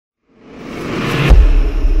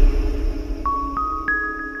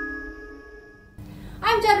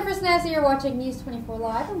listeners, you're watching News 24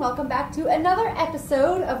 Live, and welcome back to another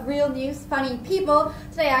episode of Real News Funny People.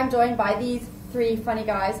 Today I'm joined by these three funny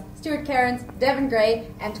guys, Stuart, Cairns, Devin Gray,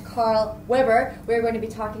 and Carl Weber. We're going to be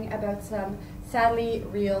talking about some sadly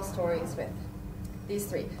real stories with these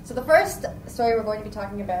three. So the first story we're going to be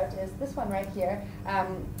talking about is this one right here.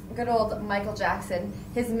 Good old Michael Jackson.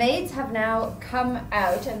 His maids have now come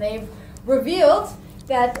out and they've revealed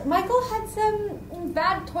that Michael had some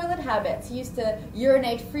bad toilet habits. He used to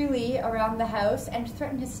urinate freely around the house and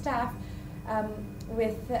threaten his staff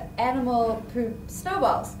with animal poop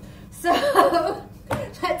snowballs. So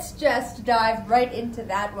let's just dive right into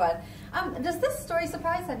that one. Does this story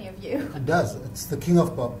surprise any of you? It does. It's the king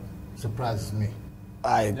of pop. Surprises me.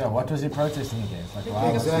 Yeah, what was he protesting against? Like,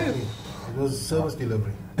 wow. Exactly. It was service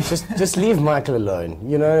delivery. Just leave Michael alone.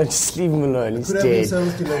 You know, just leave him alone. He's Could have been dead.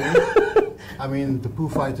 service delivery. I mean, the Pooh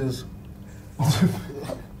Fighters,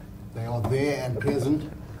 they are there and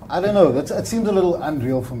present. I don't know. It seems a little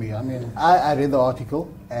unreal for me. I mean, I read the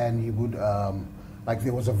article, and he would, like,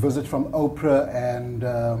 there was a visit from Oprah and...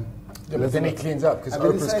 Yeah, but then he cleans up because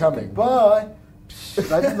Oprah's coming. Bye.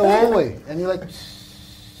 Right in the hallway. And you're like...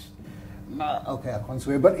 Nah, okay, I can't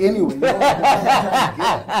swear. But anyway, you know,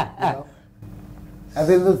 you know? And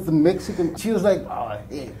then the Mexican, she was like, oh,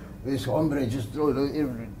 hey, this hombre just throw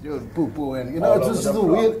poo-poo. And, you know, it's just so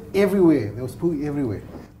weird everywhere. There was poo everywhere.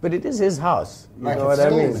 But it is his house. You Like know what I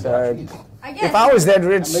mean? So, guess. if I was that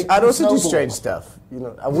rich, I'd also do snowballs. strange stuff. You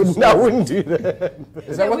know, I wouldn't do that.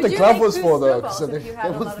 Is that what the glove was for, though? So if you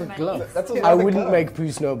had a lot of money? I wouldn't make poo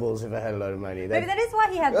snowballs if I had a lot of money. Maybe that is why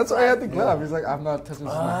he had. That's why I had the glove. He's like, I'm not touching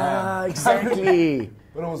this with my hand. Exactly.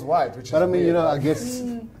 But it was white, which is But I mean, weird. you know, I guess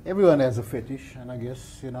everyone has a fetish, and I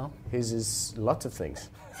guess, you know. His is lots of things.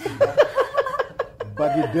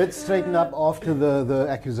 But he did straighten up after the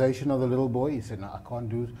accusation of the little boy. He said, no, I can't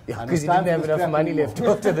do it. Yeah, because he didn't have enough money left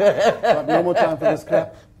after that. Got no more time for this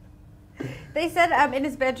crap. They said in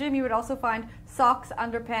his bedroom you would also find socks,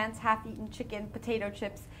 underpants, half-eaten chicken, potato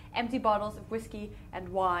chips, empty bottles of whiskey, and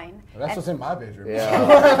wine. Well, that's what's in my bedroom.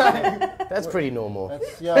 Yeah. That's pretty normal.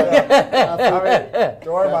 That's, yeah,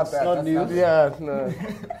 Don't worry about That's that. not That's news. Yeah, no.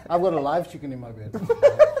 I've got a live chicken in my bed.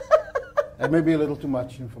 That may be a little too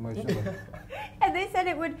much information. But And they said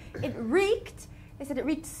it reeked. They said it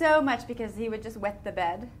reeked so much because he would just wet the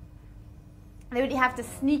bed. They would have to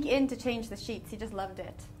sneak in to change the sheets. He just loved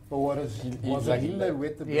it. but what is was like it him that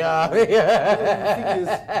wet the bed? Yeah. The thing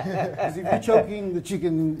is if you're choking the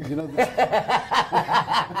chicken, you know.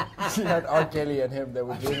 You had R. Kelly and him that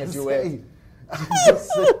were doing it your way.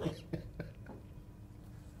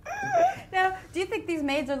 Now, do you think these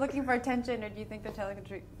maids are looking for attention, or do you think they're telling the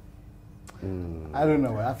truth? I don't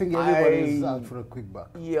know. I think everybody is out for a quick buck.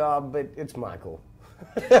 Yeah, but it's Michael.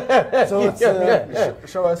 So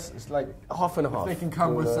it's Show us, it's like, Half and if half. they can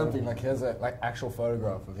come with something, like here's a actual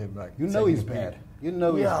photograph of him, like, you know taking he's a peek. bad. You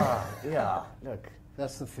know he's bad. Yeah. Look,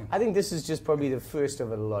 That's the thing. I think this is just probably the first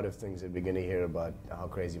of a lot of things that we're going to hear about how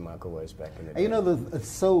crazy Michael was back in the day. And you know, it's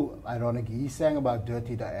so ironic. He sang about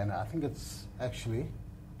Dirty Diana. I think it's actually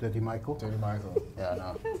Dirty Michael. Dirty Michael. Yeah,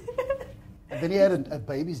 no. And then he had a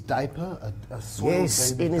baby's diaper, a soiled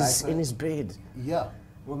Yes, baby's diaper. in his bed. Yeah.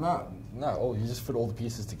 Well, no. Oh, you just put all the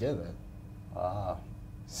pieces together. Ah.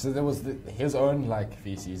 So there was his own like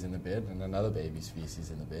feces in the bed and another baby's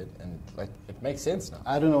feces in the bed, and like it makes sense now.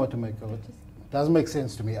 I don't know what to make of it. Doesn't make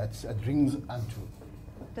sense to me. It rings untrue.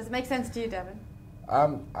 Does it make sense to you, Devin?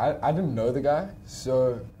 I didn't know the guy,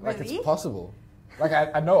 so like Really? it's possible. Like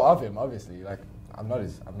I know of him, obviously. Like I'm not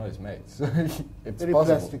his mate, so it's Very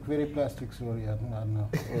possible. plastic story. I don't know.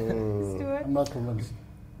 Stuart? I'm not convinced.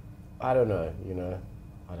 I don't know, you know.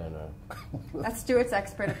 I don't know. That's Stuart's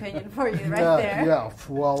expert opinion for you, right Yeah, there. yeah.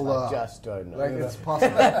 Well, I just don't know. Like it's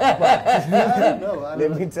possible. I don't know.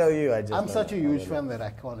 Let me tell you, I just I'm don't such a know. I huge don't know. fan that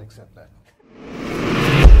I can't accept that.